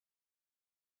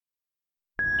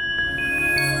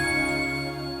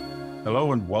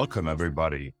Hello and welcome,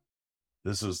 everybody.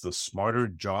 This is the Smarter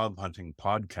Job Hunting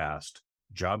Podcast,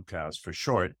 Jobcast for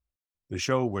short, the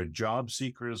show where job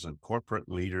seekers and corporate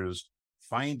leaders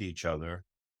find each other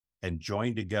and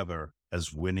join together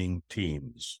as winning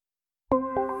teams.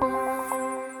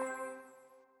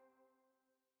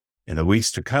 In the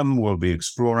weeks to come, we'll be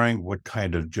exploring what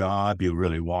kind of job you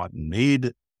really want and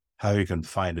need, how you can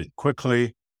find it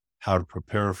quickly, how to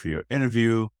prepare for your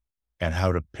interview, and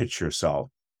how to pitch yourself.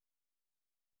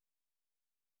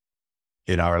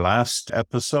 In our last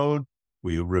episode,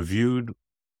 we reviewed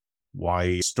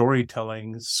why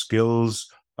storytelling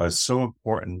skills are so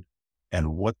important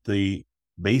and what the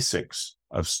basics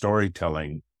of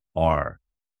storytelling are.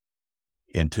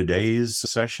 In today's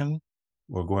session,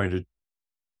 we're going to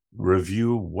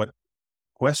review what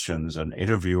questions an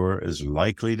interviewer is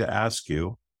likely to ask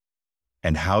you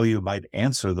and how you might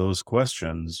answer those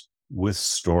questions with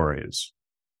stories.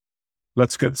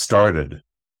 Let's get started.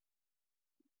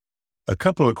 A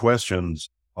couple of questions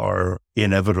are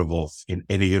inevitable in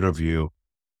any interview.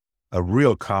 A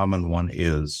real common one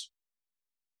is,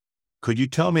 could you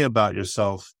tell me about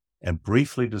yourself and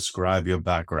briefly describe your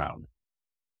background?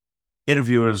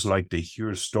 Interviewers like to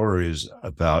hear stories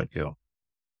about you.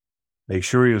 Make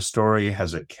sure your story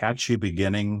has a catchy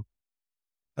beginning,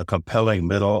 a compelling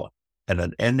middle, and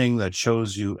an ending that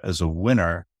shows you as a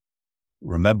winner.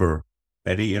 Remember,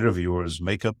 many interviewers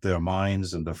make up their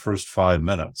minds in the first 5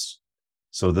 minutes.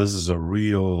 So this is a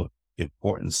real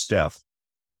important step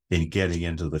in getting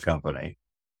into the company.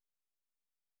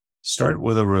 Start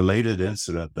with a related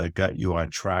incident that got you on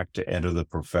track to enter the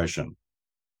profession.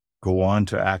 Go on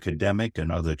to academic and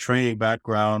other training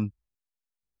background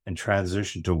and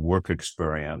transition to work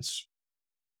experience.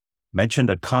 Mention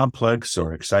a complex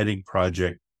or exciting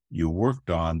project you worked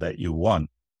on that you won.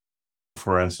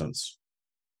 For instance,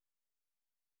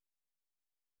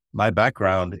 my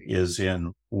background is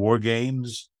in war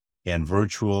games and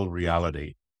virtual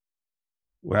reality.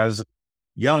 Whereas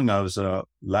young, I was a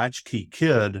latchkey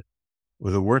kid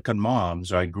with a working mom,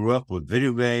 so I grew up with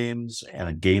video games and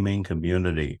a gaming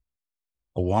community.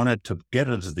 I wanted to get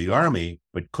into the Army,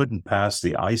 but couldn't pass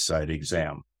the eyesight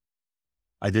exam.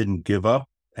 I didn't give up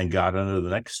and got into the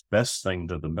next best thing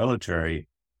to the military,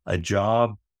 a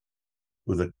job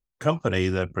with a company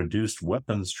that produced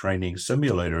weapons training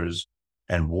simulators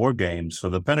and war games for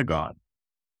the Pentagon.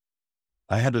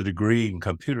 I had a degree in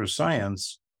computer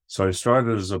science, so I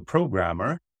started as a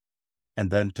programmer and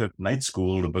then took night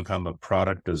school to become a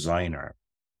product designer.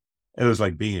 It was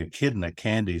like being a kid in a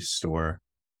candy store,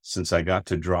 since I got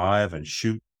to drive and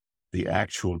shoot the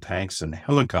actual tanks and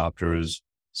helicopters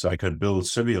so I could build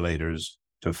simulators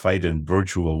to fight in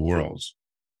virtual worlds.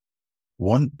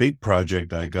 One big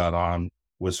project I got on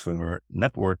was for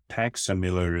network tank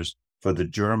simulators for the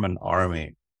German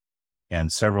army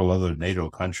and several other NATO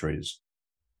countries.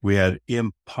 We had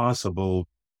impossible,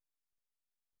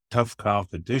 tough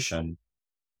competition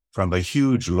from a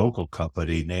huge local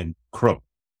company named Krupp.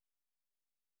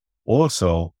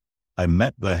 Also, I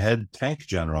met the head tank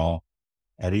general,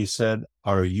 and he said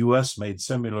our US-made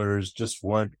simulators just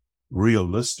weren't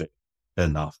realistic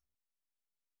enough.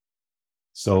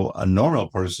 So a normal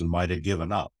person might have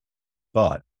given up,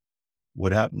 but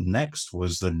what happened next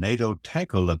was the NATO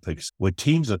Tank Olympics, where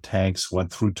teams of tanks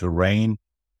went through terrain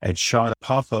and shot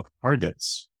pop-up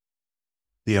targets.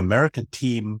 The American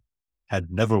team had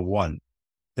never won.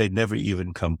 They'd never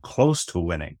even come close to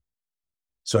winning.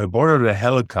 So I borrowed a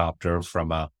helicopter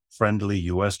from a friendly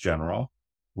U.S. general.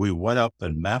 We went up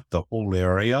and mapped the whole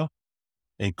area,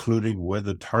 including where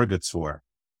the targets were.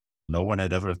 No one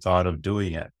had ever thought of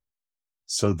doing it.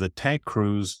 So the tank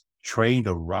crews trained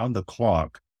around the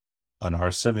clock on our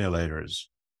simulators.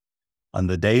 On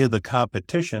the day of the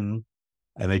competition,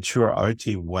 I made sure our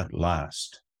team went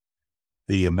last.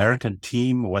 The American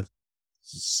team went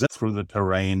zip through the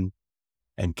terrain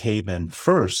and came in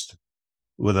first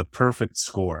with a perfect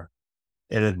score.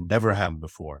 It had never happened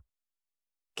before.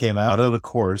 Came out of the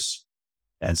course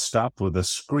and stopped with a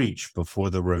screech before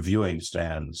the reviewing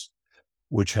stands,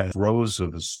 which had rows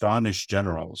of astonished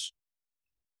generals.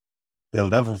 They'll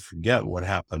never forget what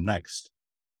happened next.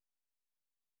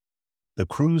 The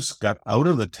crews got out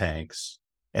of the tanks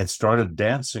and started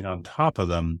dancing on top of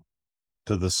them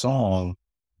to the song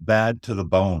Bad to the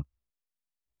Bone,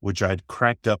 which I'd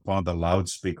cranked up on the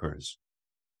loudspeakers.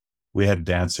 We had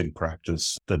dancing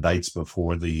practice the nights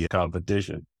before the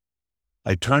competition.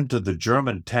 I turned to the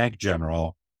German tank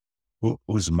general,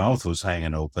 whose mouth was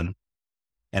hanging open,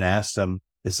 and asked him,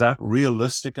 "Is that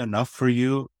realistic enough for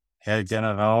you, Herr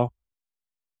General?"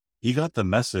 He got the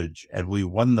message, and we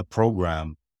won the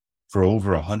program for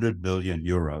over 100 million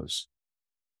euros.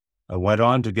 I went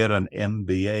on to get an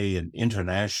MBA in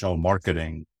international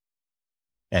marketing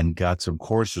and got some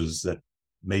courses that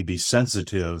may be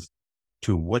sensitive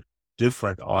to what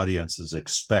different audiences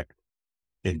expect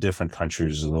in different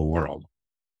countries of the world.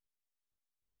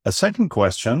 A second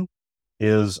question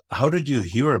is, how did you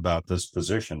hear about this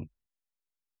position?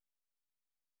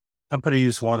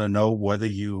 Companies want to know whether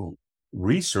you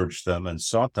researched them and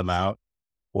sought them out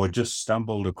or just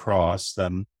stumbled across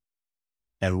them,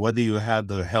 and whether you had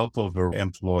the help of an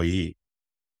employee.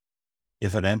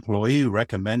 If an employee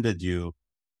recommended you,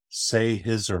 say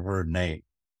his or her name.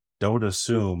 Don't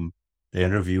assume the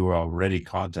interviewer already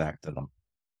contacted them.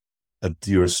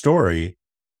 Your story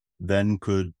then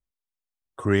could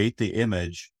create the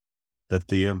image that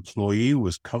the employee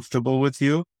was comfortable with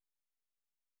you,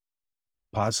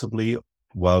 possibly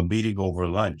while meeting over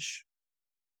lunch.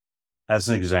 As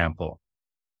an example,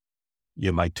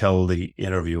 you might tell the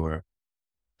interviewer,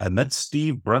 I met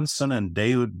Steve Brunson and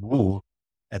David Wu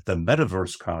at the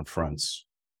Metaverse conference.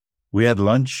 We had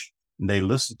lunch and they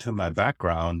listened to my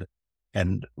background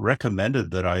and recommended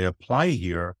that I apply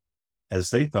here as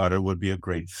they thought it would be a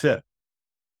great fit.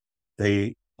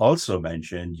 They also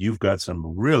mentioned you've got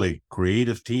some really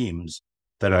creative teams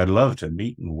that I'd love to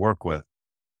meet and work with.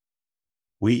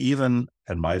 We even,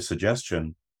 at my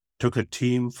suggestion, took a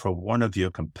team from one of your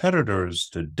competitors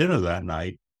to dinner that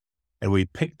night, and we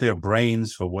picked their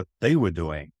brains for what they were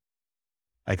doing.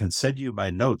 I can send you my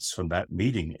notes from that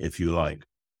meeting if you like.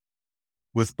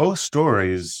 With both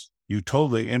stories, you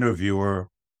told the interviewer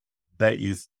that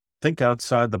you think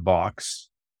outside the box,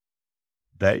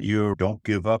 that you don't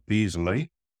give up easily,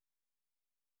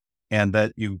 and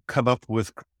that you come up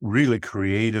with really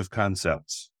creative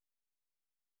concepts.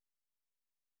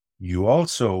 You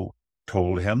also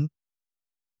told him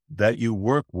that you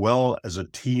work well as a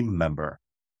team member,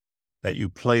 that you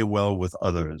play well with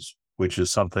others, which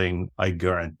is something I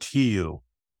guarantee you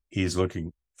he's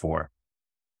looking for.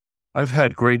 I've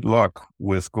had great luck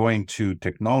with going to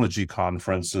technology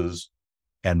conferences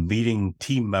and meeting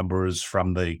team members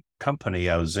from the company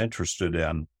I was interested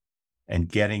in and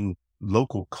getting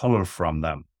local color from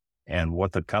them and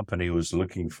what the company was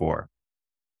looking for.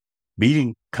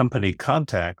 Meeting company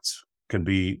contacts can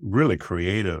be really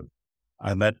creative.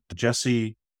 I met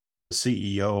Jesse, the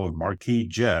CEO of Marquis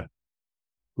Jet,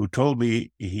 who told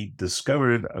me he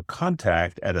discovered a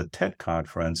contact at a TED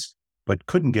conference, but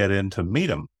couldn't get in to meet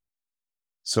him.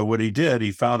 So what he did,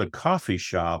 he found a coffee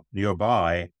shop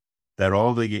nearby that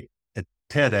all the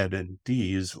TED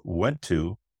attendees went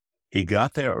to. He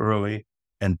got there early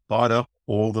and bought up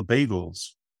all the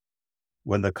bagels.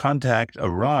 When the contact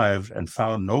arrived and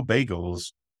found no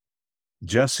bagels,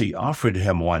 Jesse offered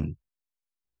him one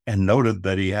and noted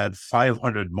that he had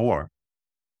 500 more.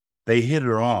 They hit it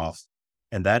off,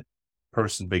 and that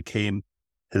person became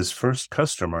his first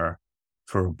customer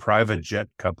for a private jet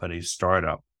company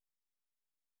startup.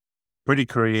 Pretty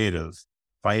creative,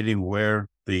 finding where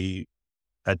the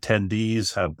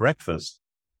attendees have breakfast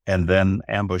and then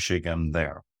ambushing them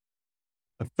there.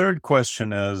 The third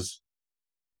question is,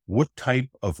 what type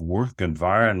of work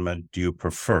environment do you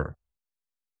prefer?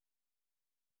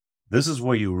 This is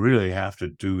where you really have to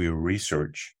do your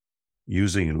research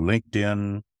using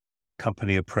LinkedIn,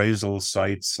 company appraisal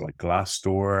sites like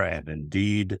Glassdoor and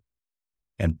Indeed,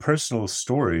 and personal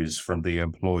stories from the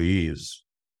employees.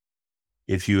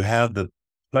 If you have the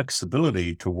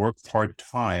flexibility to work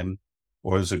part-time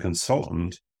or as a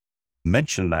consultant,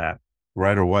 mention that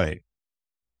right away,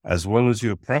 as well as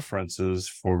your preferences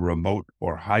for remote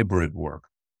or hybrid work.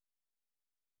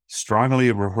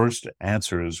 Strongly rehearsed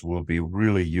answers will be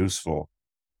really useful,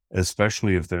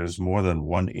 especially if there's more than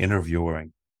one interviewer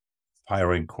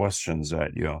firing questions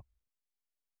at you.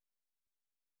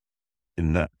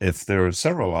 And if there are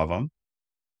several of them,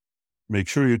 make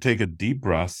sure you take a deep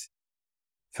breath,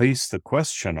 face the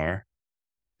questioner,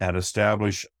 and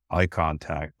establish eye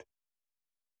contact.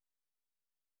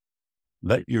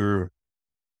 Let your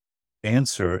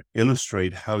answer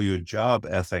illustrate how your job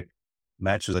ethic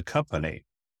matches the company.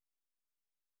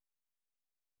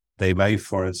 They may,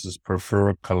 for instance,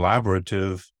 prefer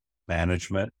collaborative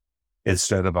management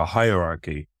instead of a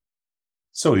hierarchy.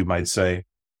 So you might say,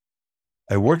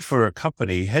 I worked for a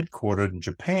company headquartered in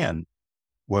Japan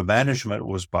where management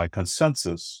was by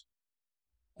consensus.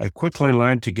 I quickly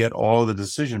learned to get all the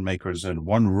decision makers in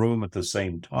one room at the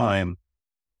same time,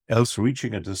 else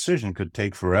reaching a decision could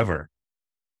take forever.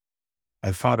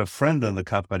 I found a friend in the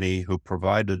company who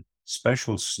provided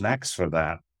special snacks for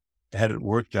that, and it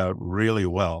worked out really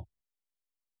well.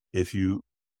 If you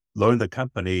learn the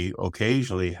company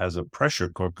occasionally has a pressure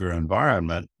cooker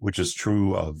environment, which is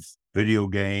true of video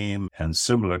game and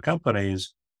similar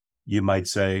companies, You might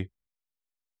say,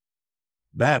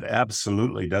 that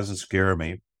absolutely doesn't scare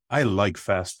me. I like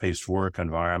fast-paced work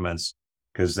environments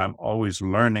because I'm always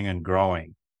learning and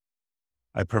growing.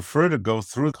 I prefer to go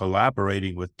through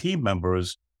collaborating with team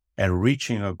members and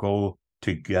reaching a goal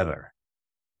together.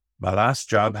 My last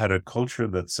job had a culture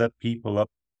that set people up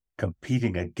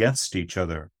competing against each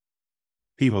other.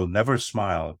 People never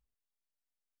smiled.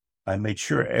 I made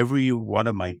sure every one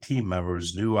of my team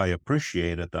members knew I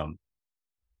appreciated them.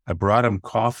 I brought them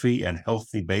coffee and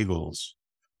healthy bagels.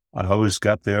 I always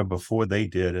got there before they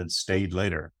did and stayed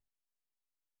later.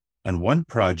 On one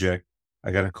project,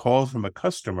 I got a call from a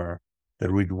customer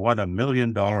that we'd won $1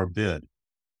 million bid.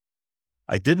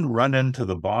 I didn't run into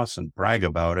the boss and brag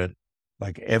about it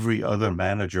like every other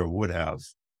manager would have.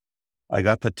 I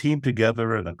got the team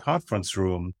together in a conference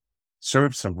room,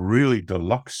 served some really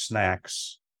deluxe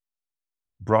snacks,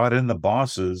 brought in the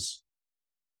bosses,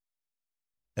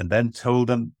 and then told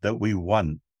them that we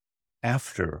won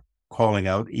after calling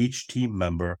out each team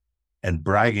member and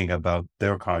bragging about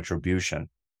their contribution.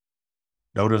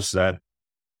 Notice that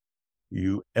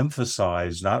you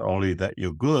emphasize not only that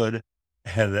you're good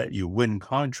and that you win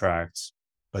contracts,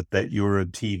 but that you're a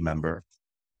team member.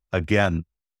 Again,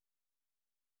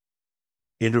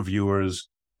 interviewers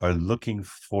are looking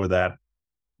for that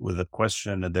with a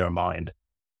question in their mind.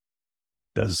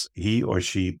 Does he or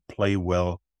she play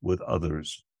well with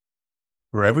others?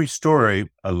 For every story,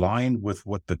 align with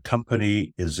what the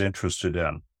company is interested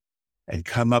in and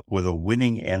come up with a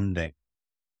winning ending.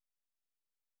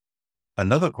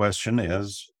 Another question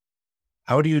is,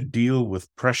 how do you deal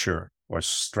with pressure or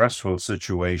stressful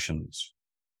situations?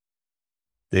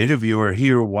 The interviewer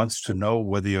here wants to know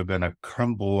whether you're going to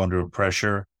crumble under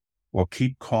pressure or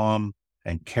keep calm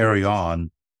and carry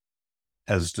on,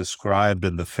 as described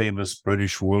in the famous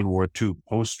British World War II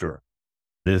poster.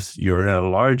 If you're in a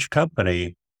large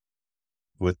company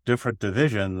with different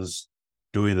divisions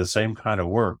doing the same kind of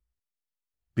work,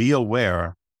 be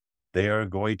aware they are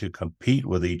going to compete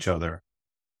with each other,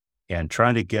 and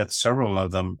trying to get several of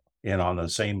them in on the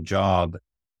same job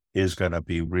is going to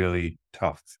be really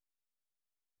tough.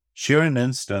 Share an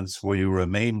instance where you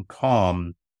remain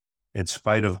calm in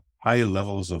spite of high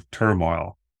levels of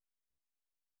turmoil.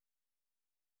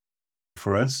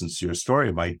 For instance, your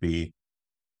story might be,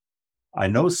 I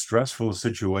know stressful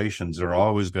situations are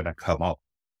always going to come up,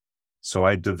 so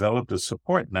I developed a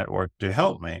support network to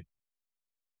help me.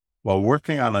 While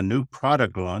working on a new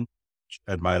product launch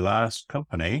at my last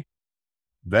company,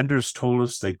 vendors told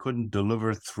us they couldn't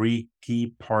deliver 3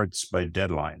 key parts by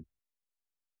deadline.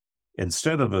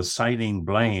 Instead of assigning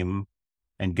blame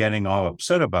and getting all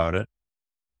upset about it,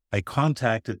 I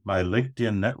contacted my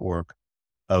LinkedIn network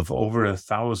of over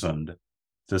 1,000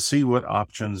 to see what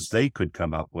options they could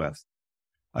come up with.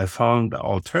 I found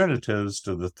alternatives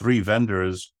to the 3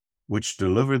 vendors which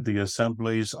delivered the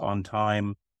assemblies on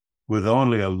time with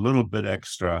only a little bit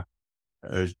extra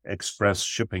express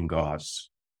shipping costs.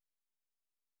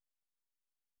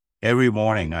 Every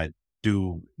morning I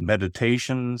do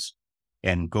meditations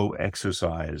and go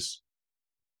exercise.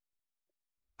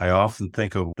 I often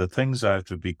think of the things I have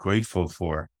to be grateful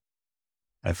for.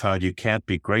 I found you can't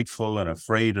be grateful and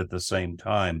afraid at the same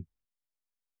time.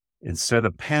 Instead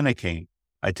of panicking,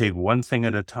 I take one thing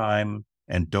at a time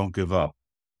and don't give up.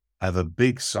 I have a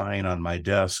big sign on my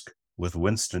desk with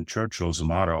Winston Churchill's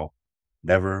motto,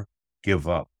 never give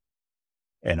up.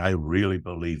 And I really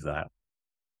believe that.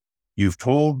 You've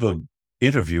told the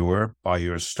interviewer by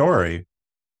your story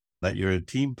that you're a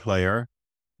team player,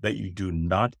 that you do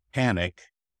not panic,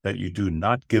 that you do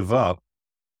not give up,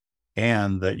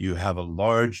 and that you have a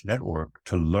large network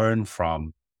to learn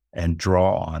from and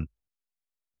draw on.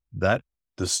 That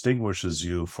distinguishes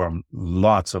you from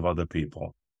lots of other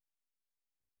people.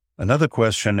 Another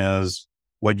question is,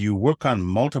 when you work on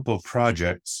multiple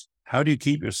projects, how do you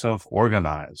keep yourself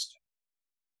organized?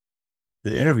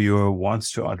 The interviewer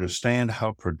wants to understand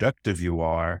how productive you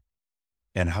are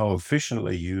and how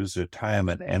efficiently you use your time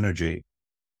and energy.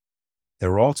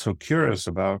 They're also curious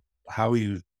about how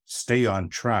you stay on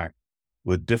track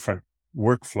with different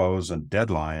workflows and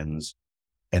deadlines,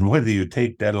 and whether you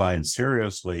take deadlines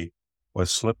seriously or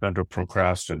slip into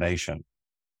procrastination.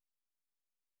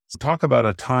 Talk about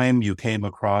a time you came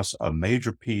across a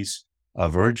major piece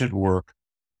of urgent work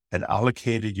and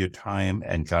allocated your time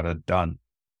and got it done.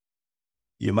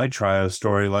 You might try a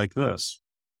story like this.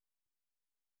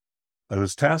 I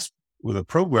was tasked with a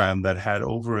program that had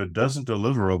over a dozen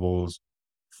deliverables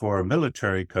for a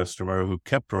military customer who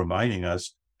kept reminding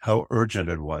us how urgent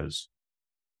it was.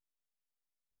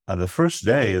 On the first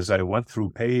day, as I went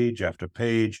through page after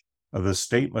page of the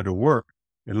statement of work,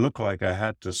 it looked like I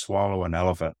had to swallow an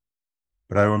elephant.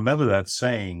 But I remember that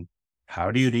saying,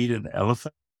 how do you eat an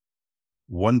elephant?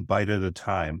 One bite at a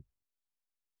time.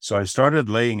 So I started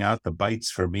laying out the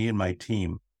bites for me and my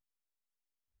team.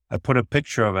 I put a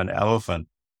picture of an elephant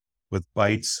with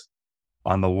bites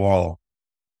on the wall.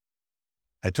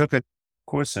 I took a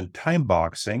course in time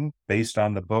boxing based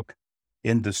on the book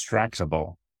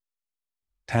Indistractable.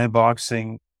 Time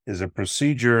boxing is a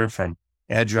procedure from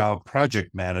agile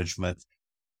project management,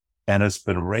 and it's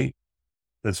been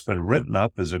written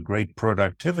up as a great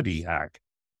productivity hack.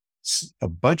 A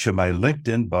bunch of my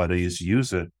LinkedIn buddies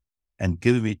use it and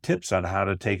give me tips on how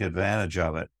to take advantage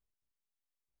of it.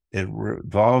 It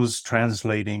involves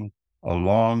translating a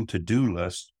long to-do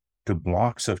list to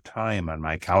blocks of time on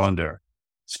my calendar,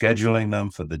 scheduling them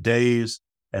for the days,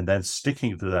 and then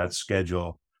sticking to that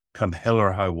schedule come hell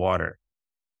or high water.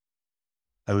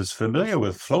 I was familiar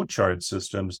with flowchart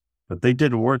systems, but they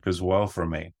didn't work as well for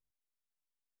me.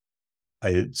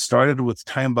 I started with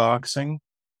time boxing,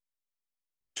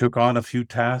 took on a few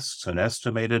tasks and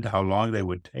estimated how long they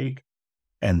would take,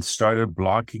 and started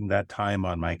blocking that time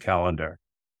on my calendar.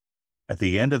 At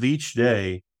the end of each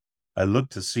day, I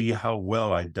looked to see how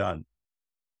well I'd done.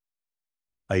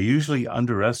 I usually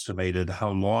underestimated how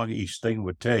long each thing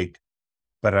would take,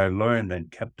 but I learned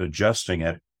and kept adjusting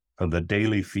it from the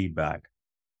daily feedback.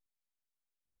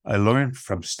 I learned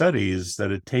from studies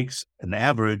that it takes an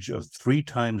average of 3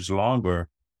 times longer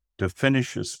to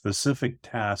finish a specific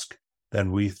task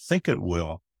than we think it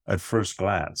will at first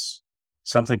glance,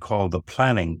 something called the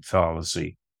planning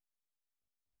fallacy.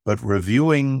 But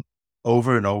reviewing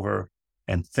over and over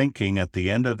and thinking at the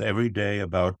end of every day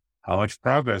about how much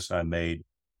progress I made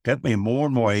got me more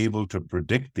and more able to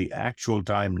predict the actual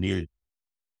time needed.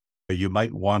 You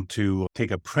might want to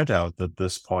take a printout at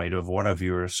this point of one of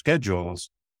your schedules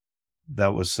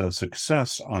that was a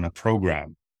success on a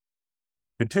program.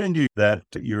 Continue that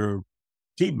your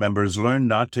team members learn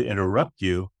not to interrupt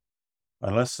you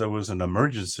unless there was an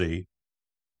emergency,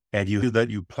 and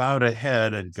you plowed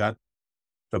ahead and got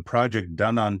the project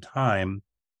done on time,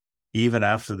 even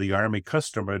after the Army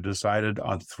customer decided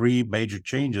on 3 major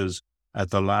changes at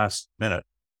the last minute.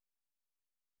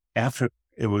 After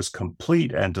it was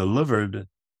complete and delivered,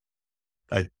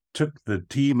 I took the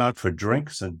team out for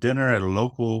drinks and dinner at a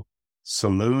local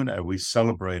saloon, and we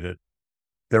celebrated.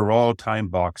 They're all time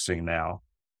boxing now.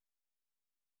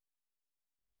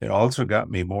 It also got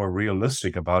me more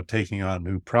realistic about taking on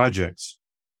new projects.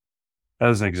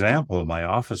 As an example, my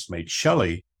office mate,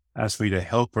 Shelley, asked me to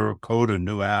help her code a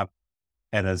new app.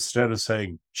 And instead of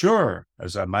saying, sure,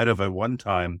 as I might have at one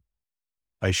time,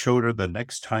 I showed her the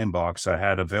next time box I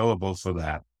had available for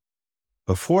that.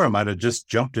 Before, I might have just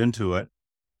jumped into it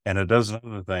and a dozen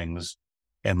other things,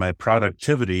 and my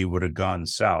productivity would have gone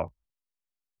south.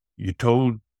 You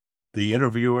told the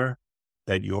interviewer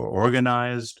that you're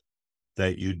organized,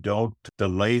 that you don't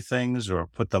delay things or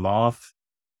put them off,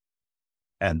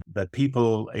 and that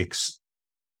people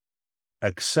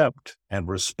accept and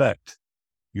respect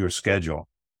your schedule.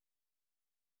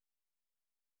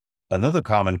 Another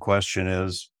common question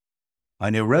is,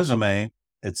 on your resume,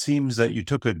 it seems that you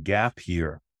took a gap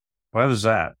year. Why was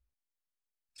that?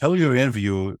 Tell your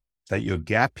interviewer that your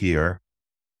gap year,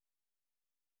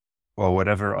 or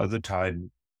whatever other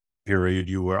time period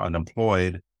you were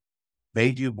unemployed,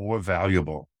 made you more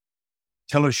valuable.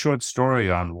 Tell a short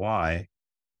story on why,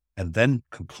 and then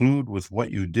conclude with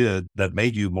what you did that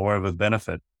made you more of a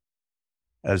benefit.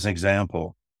 As an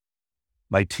example,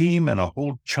 my team and a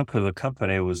whole chunk of the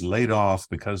company was laid off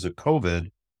because of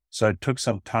COVID, so I took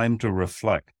some time to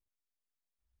reflect.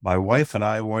 My wife and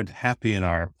I weren't happy in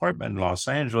our apartment in Los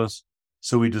Angeles,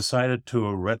 so we decided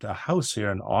to rent a house here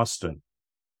in Austin.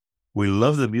 We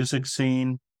love the music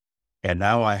scene, and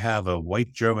now I have a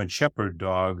white German Shepherd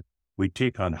dog we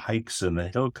take on hikes in the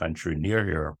hill country near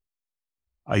here.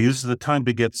 I used the time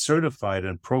to get certified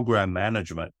in program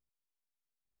management.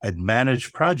 I'd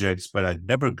managed projects, but I'd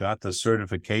never got the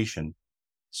certification.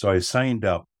 So I signed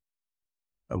up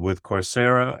with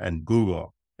Coursera and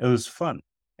Google. It was fun,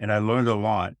 and I learned a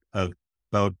lot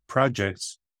about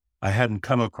projects I hadn't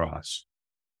come across.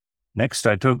 Next,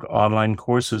 I took online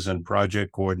courses in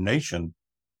project coordination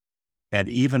and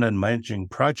even in managing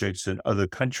projects in other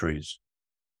countries.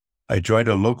 I joined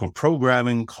a local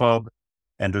programming club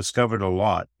and discovered a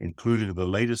lot, including the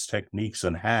latest techniques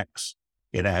and hacks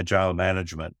in agile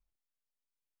management.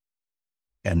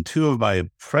 And 2 of my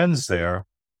friends there,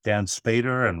 Dan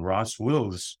Spader and Ross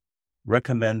Wills,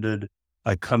 recommended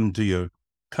I come to your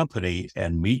company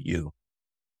and meet you.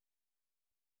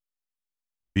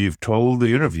 You've told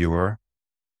the interviewer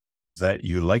that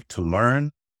you like to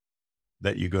learn,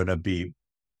 that you're going to be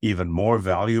even more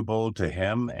valuable to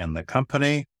him and the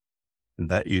company, and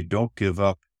that you don't give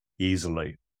up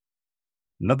easily.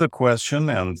 Another question,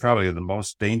 and probably the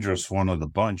most dangerous one of the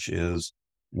bunch, is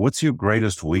what's your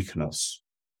greatest weakness?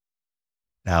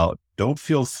 Now, don't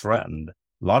feel threatened.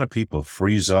 A lot of people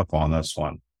freeze up on this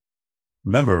one.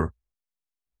 Remember,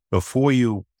 before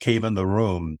you came in the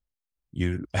room,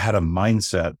 you had a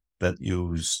mindset that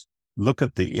you look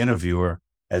at the interviewer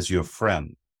as your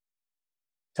friend.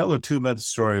 Tell a 2-minute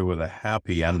story with a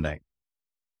happy ending.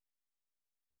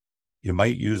 You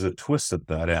might use a twist at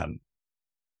that end.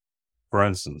 For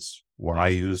instance, what I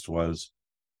used was,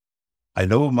 I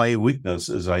know my weakness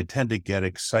is I tend to get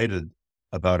excited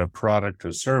about a product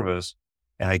or service,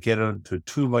 and I get into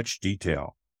too much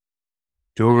detail.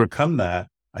 To overcome that,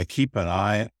 I keep an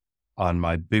eye on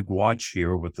my big watch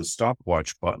here with the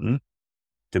stopwatch button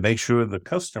to make sure the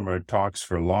customer talks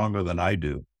for longer than I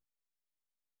do.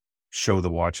 Show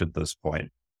the watch at this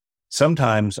point.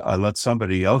 Sometimes I let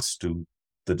somebody else do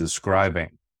the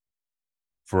describing.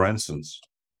 For instance,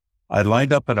 I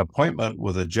lined up an appointment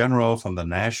with a general from the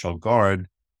National Guard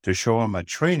to show him a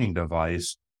training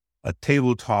device, a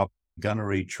tabletop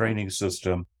gunnery training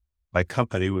system my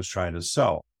company was trying to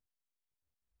sell.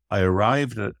 I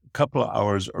arrived a couple of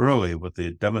hours early with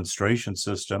the demonstration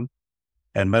system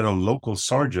and met a local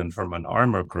sergeant from an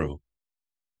armor crew.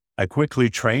 I quickly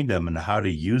trained him in how to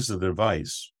use the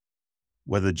device.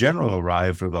 When the general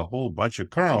arrived with a whole bunch of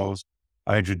colonels,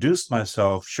 I introduced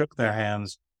myself, shook their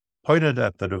hands, pointed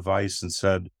at the device, and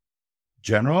said,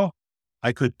 "General,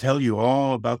 I could tell you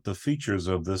all about the features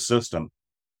of this system,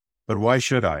 but why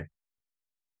should I?"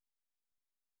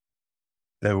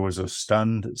 There was a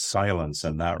stunned silence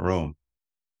in that room.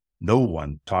 No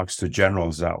one talks to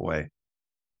generals that way.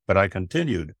 But I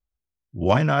continued,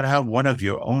 "Why not have one of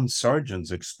your own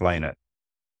sergeants explain it?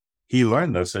 He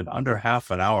learned this in under half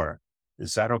an hour.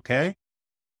 Is that okay?"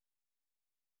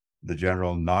 The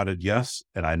general nodded yes,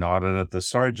 and I nodded at the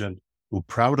sergeant, who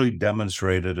proudly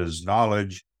demonstrated his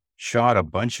knowledge, shot a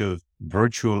bunch of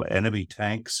virtual enemy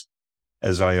tanks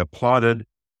as I applauded,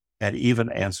 and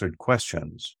even answered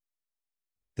questions.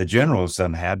 The generals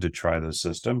then had to try the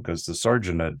system because the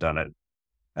sergeant had done it.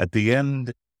 At the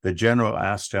end, the general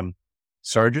asked him,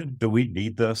 "Sergeant, do we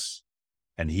need this?"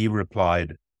 And he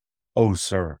replied, "Oh,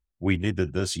 sir, we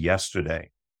needed this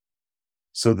yesterday."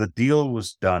 So the deal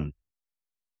was done.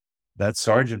 That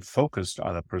sergeant focused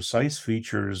on the precise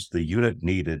features the unit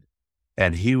needed,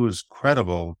 and he was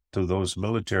credible to those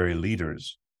military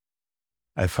leaders.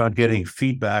 I found getting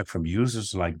feedback from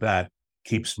users like that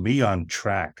keeps me on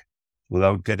track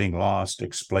without getting lost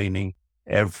explaining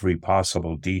every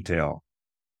possible detail.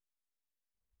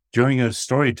 During your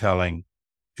storytelling,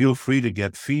 feel free to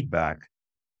get feedback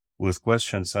with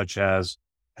questions such as,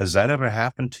 "Has that ever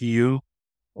happened to you?"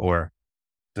 Or,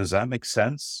 "Does that make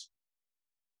sense?"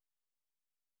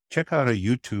 Check out a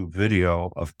YouTube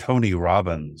video of Tony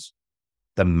Robbins,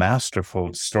 the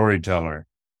masterful storyteller,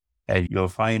 and you'll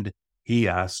find he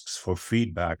asks for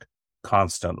feedback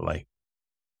constantly.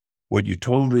 What you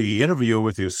told the interviewer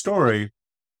with your story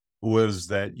was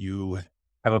that you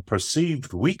have a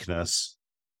perceived weakness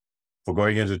for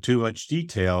going into too much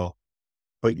detail,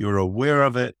 but you're aware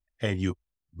of it and you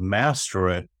master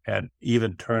it and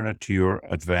even turn it to your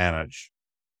advantage.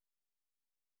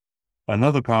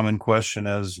 Another common question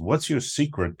is, what's your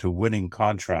secret to winning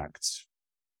contracts?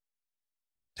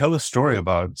 Tell a story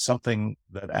about something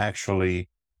that actually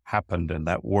happened and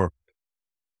that worked.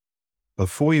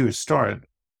 Before you start,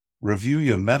 review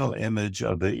your mental image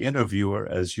of the interviewer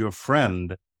as your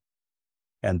friend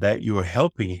and that you are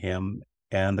helping him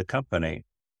and the company.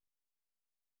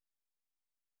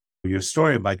 Your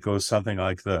story might go something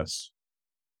like this.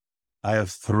 I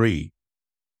have 3.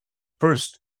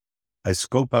 First, I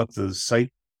scope out the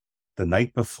site the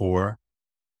night before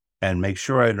and make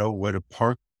sure I know where to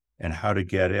park and how to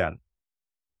get in.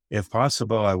 If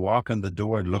possible, I walk in the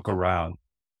door and look around.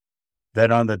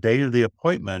 Then on the day of the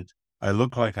appointment, I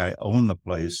look like I own the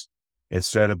place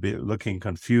instead of looking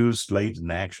confused, late,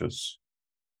 and anxious.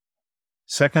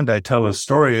 Second, I tell a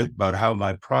story about how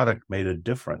my product made a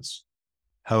difference,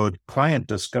 how a client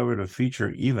discovered a feature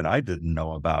even I didn't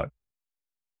know about.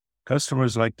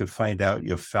 Customers like to find out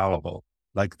you're fallible,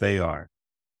 like they are.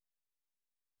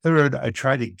 Third, I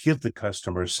try to give the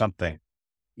customer something,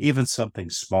 even something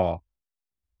small.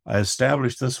 I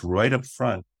establish this right up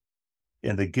front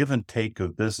in the give and take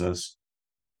of business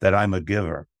that I'm a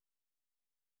giver.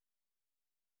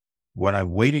 When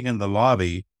I'm waiting in the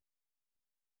lobby,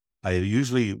 I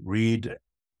usually read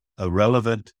a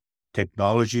relevant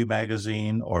technology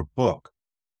magazine or book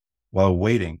while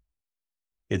waiting.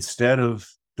 Instead of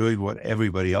doing what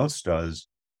everybody else does,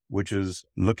 which is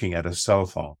looking at a cell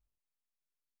phone.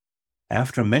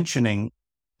 After mentioning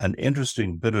an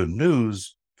interesting bit of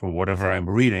news from whatever I'm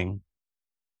reading,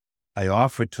 I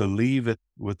offer to leave it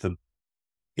with the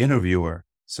interviewer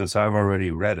since I've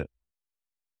already read it.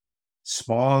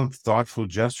 Small, thoughtful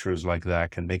gestures like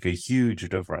that can make a huge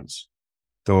difference,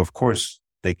 though, of course,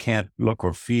 they can't look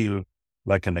or feel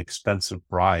like an expensive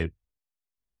bribe.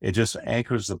 It just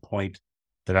anchors the point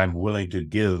that I'm willing to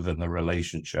give in the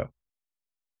relationship.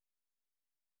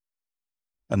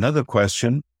 Another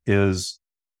question is,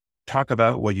 talk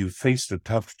about when you faced a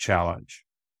tough challenge.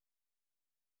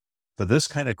 For this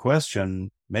kind of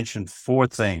question, mention 4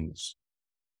 things: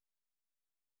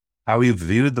 how you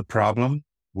viewed the problem,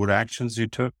 what actions you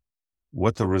took,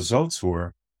 what the results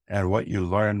were, and what you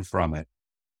learned from it.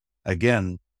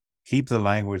 Again, keep the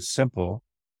language simple,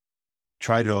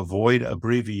 try to avoid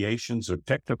abbreviations or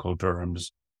technical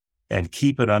terms, and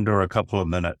keep it under a couple of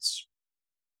minutes.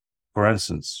 For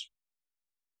instance,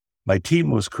 my team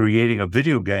was creating a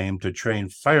video game to train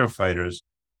firefighters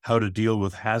how to deal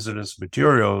with hazardous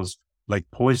materials like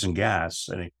poison gas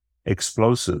and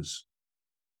explosives.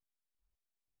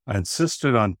 I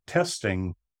insisted on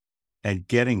testing and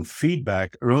getting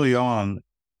feedback early on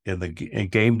in the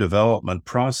game development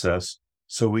process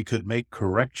so we could make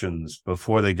corrections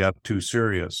before they got too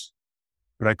serious.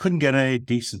 But I couldn't get any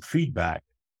decent feedback.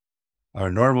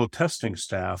 Our normal testing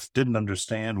staff didn't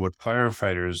understand what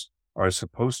firefighters are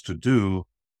supposed to do,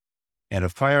 and a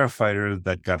firefighter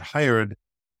that got hired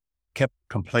kept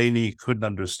complaining he couldn't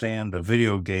understand the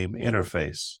video game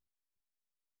interface.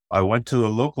 I went to the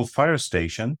local fire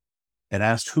station and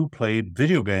asked who played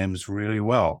video games really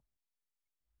well.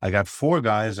 I got 4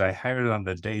 guys I hired on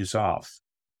the days off.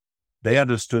 They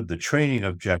understood the training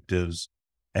objectives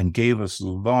and gave us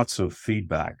lots of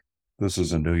feedback. This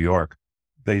is in New York.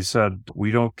 They said,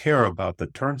 we don't care about the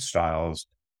turnstiles,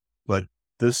 but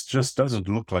this just doesn't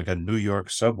look like a New York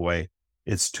subway.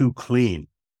 It's too clean.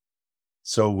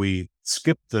 So we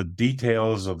skipped the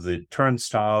details of the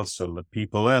turnstiles to let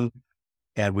people in,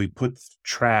 and we put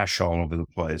trash all over the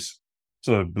place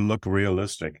so it looked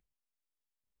realistic.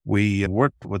 We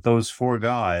worked with those 4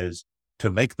 guys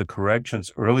to make the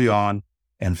corrections early on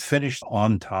and finished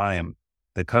on time.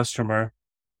 The customer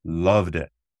loved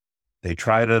it. They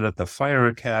tried it at the fire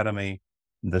academy.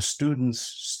 The students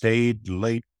stayed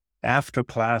late after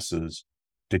classes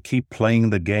to keep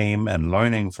playing the game and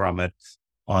learning from it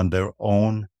on their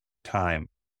own time.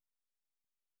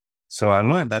 So I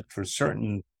learned that for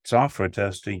certain software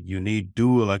testing, you need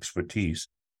dual expertise,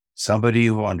 somebody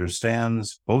who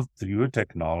understands both your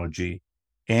technology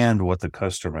and what the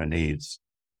customer needs.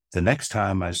 The next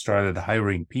time I started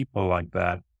hiring people like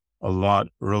that a lot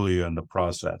earlier in the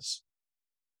process.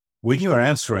 When you're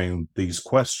answering these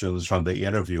questions from the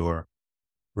interviewer,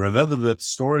 remember that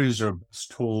stories are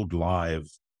best told live,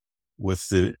 with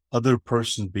the other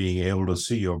person being able to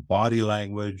see your body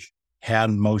language,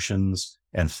 hand motions,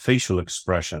 and facial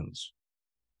expressions.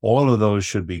 All of those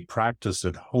should be practiced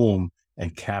at home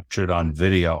and captured on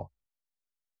video.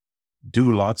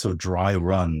 Do lots of dry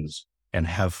runs and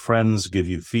have friends give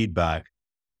you feedback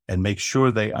and make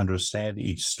sure they understand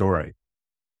each story.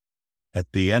 At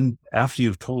the end, after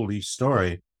you've told each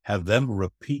story, have them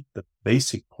repeat the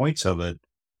basic points of it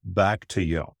back to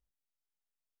you.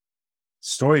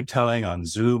 Storytelling on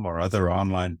Zoom or other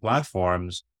online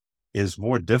platforms is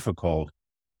more difficult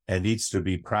and needs to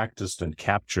be practiced and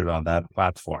captured on that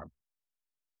platform.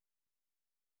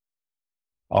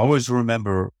 Always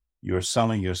remember you're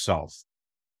selling yourself,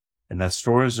 and that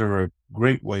stories are a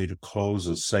great way to close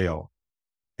a sale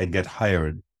and get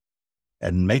hired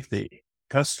and make the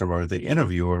customer, the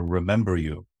interviewer, remember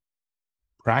you.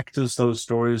 Practice those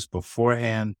stories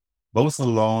beforehand, both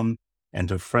alone and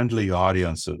to friendly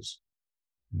audiences.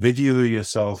 Video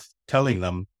yourself telling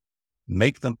them,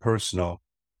 make them personal,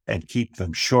 and keep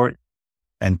them short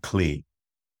and clean.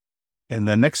 In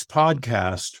the next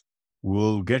podcast,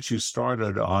 we'll get you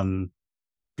started on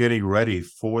getting ready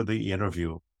for the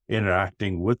interview,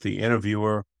 interacting with the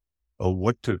interviewer,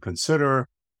 what to consider,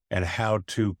 and how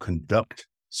to conduct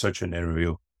such an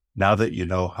interview now that you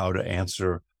know how to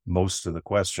answer most of the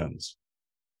questions.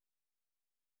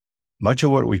 Much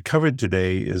of what we covered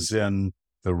today is in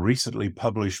the recently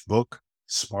published book,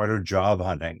 Smarter Job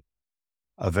Hunting,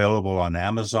 available on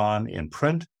Amazon in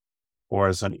print or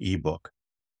as an ebook.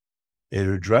 It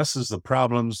addresses the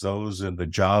problems those in the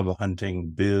job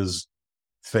hunting biz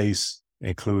face,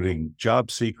 including job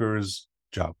seekers,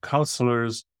 job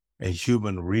counselors, and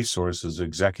human resources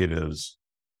executives.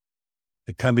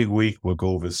 The coming week, we'll go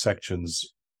over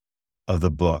sections of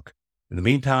the book. In the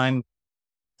meantime,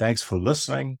 thanks for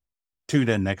listening. Tune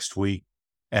in next week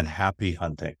and happy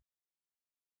hunting.